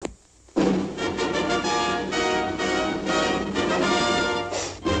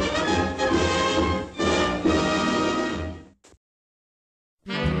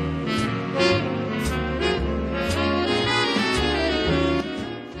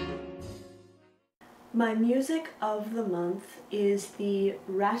My music of the month is the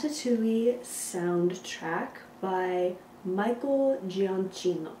Ratatouille soundtrack by Michael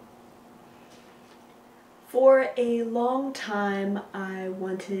Giacchino. For a long time I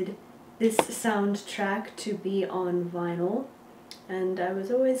wanted this soundtrack to be on vinyl, and I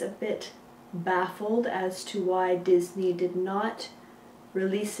was always a bit baffled as to why Disney did not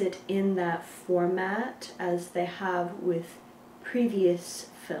release it in that format as they have with previous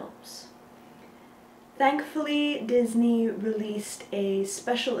films. Thankfully, Disney released a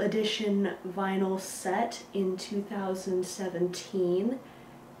special edition vinyl set in 2017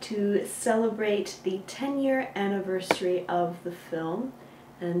 to celebrate the 10-year anniversary of the film,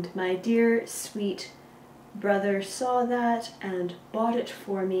 and my dear sweet brother saw that and bought it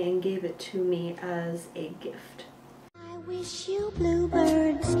for me and gave it to me as a gift. I wish you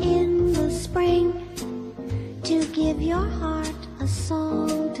bluebirds in the spring to give your heart a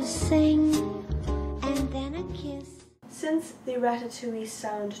song to sing. Then a kiss. Since the Ratatouille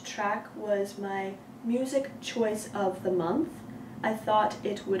soundtrack was my music choice of the month, I thought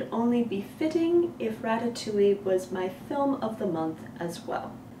it would only be fitting if Ratatouille was my film of the month as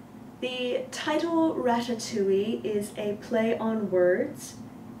well. The title Ratatouille is a play on words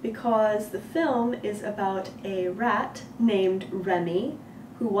because the film is about a rat named Remy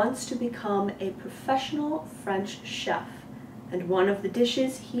who wants to become a professional French chef, and one of the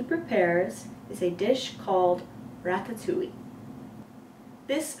dishes he prepares is a dish called ratatouille.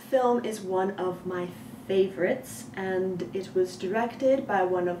 This film is one of my favorites, and it was directed by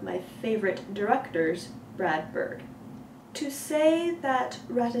one of my favorite directors, Brad Bird. To say that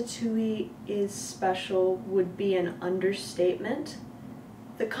Ratatouille is special would be an understatement.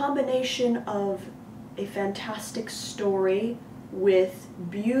 The combination of a fantastic story with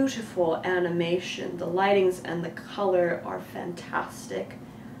beautiful animation, the lightings and the color are fantastic,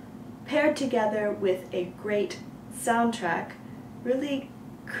 paired together with a great soundtrack, really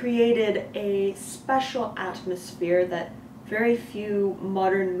created a special atmosphere that very few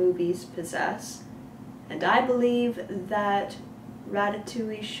modern movies possess, and I believe that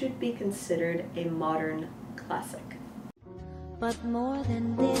Ratatouille should be considered a modern classic. But more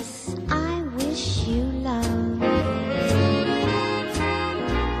than this, I wish you love.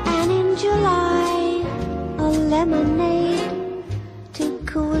 And in July, a lemonade to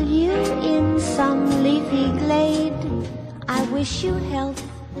cool you in some leafy glade. I wish you health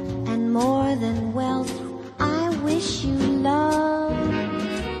and more than wealth. I wish you love.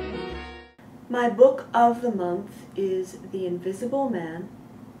 My book of the month is The Invisible Man,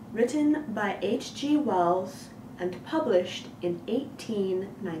 written by H.G. Wells and published in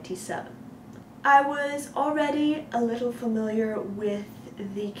 1897. I was already a little familiar with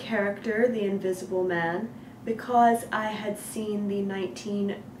the character, the Invisible Man, because I had seen the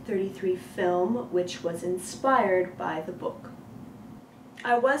 1933 film, which was inspired by the book.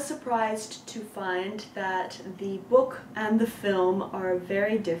 I was surprised to find that the book and the film are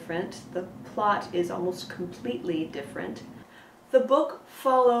very different. The plot is almost completely different. The book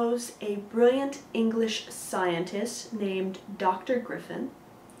follows a brilliant English scientist named Dr. Griffin.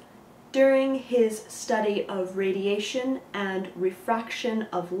 During his study of radiation and refraction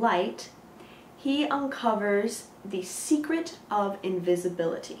of light, he uncovers the secret of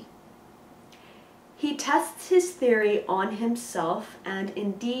invisibility. He tests his theory on himself and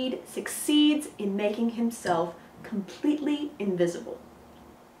indeed succeeds in making himself completely invisible.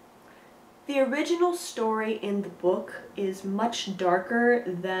 The original story in the book is much darker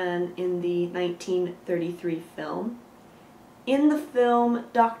than in the 1933 film. In the film,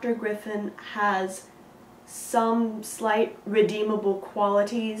 Dr. Griffin has some slight redeemable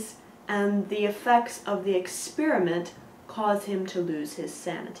qualities, and the effects of the experiment cause him to lose his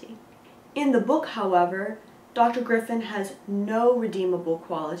sanity. In the book, however, Dr. Griffin has no redeemable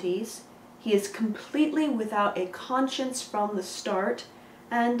qualities. He is completely without a conscience from the start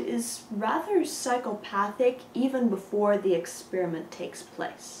and is rather psychopathic even before the experiment takes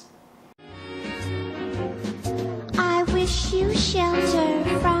place. I wish you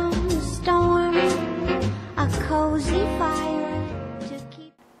shelter from the storm, a cozy fire.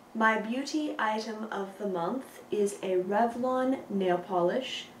 My beauty item of the month is a Revlon nail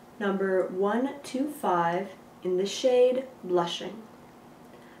polish, number 125, in the shade Blushing.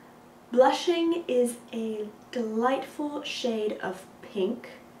 Blushing is a delightful shade of pink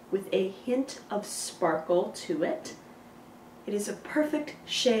with a hint of sparkle to it. It is a perfect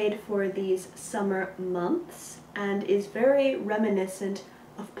shade for these summer months and is very reminiscent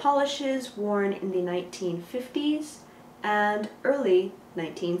of polishes worn in the 1950s and early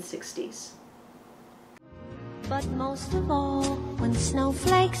 1960s. But most of all, when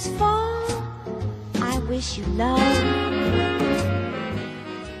snowflakes fall, I wish you love.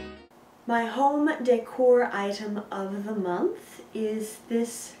 My home decor item of the month is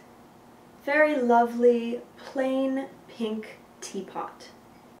this very lovely plain pink teapot.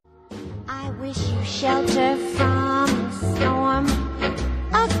 I wish you shelter from the storm,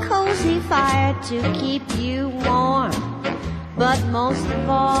 a cozy fire to keep you warm. But most of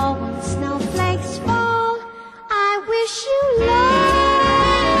all, when snowflakes fall, I wish you love.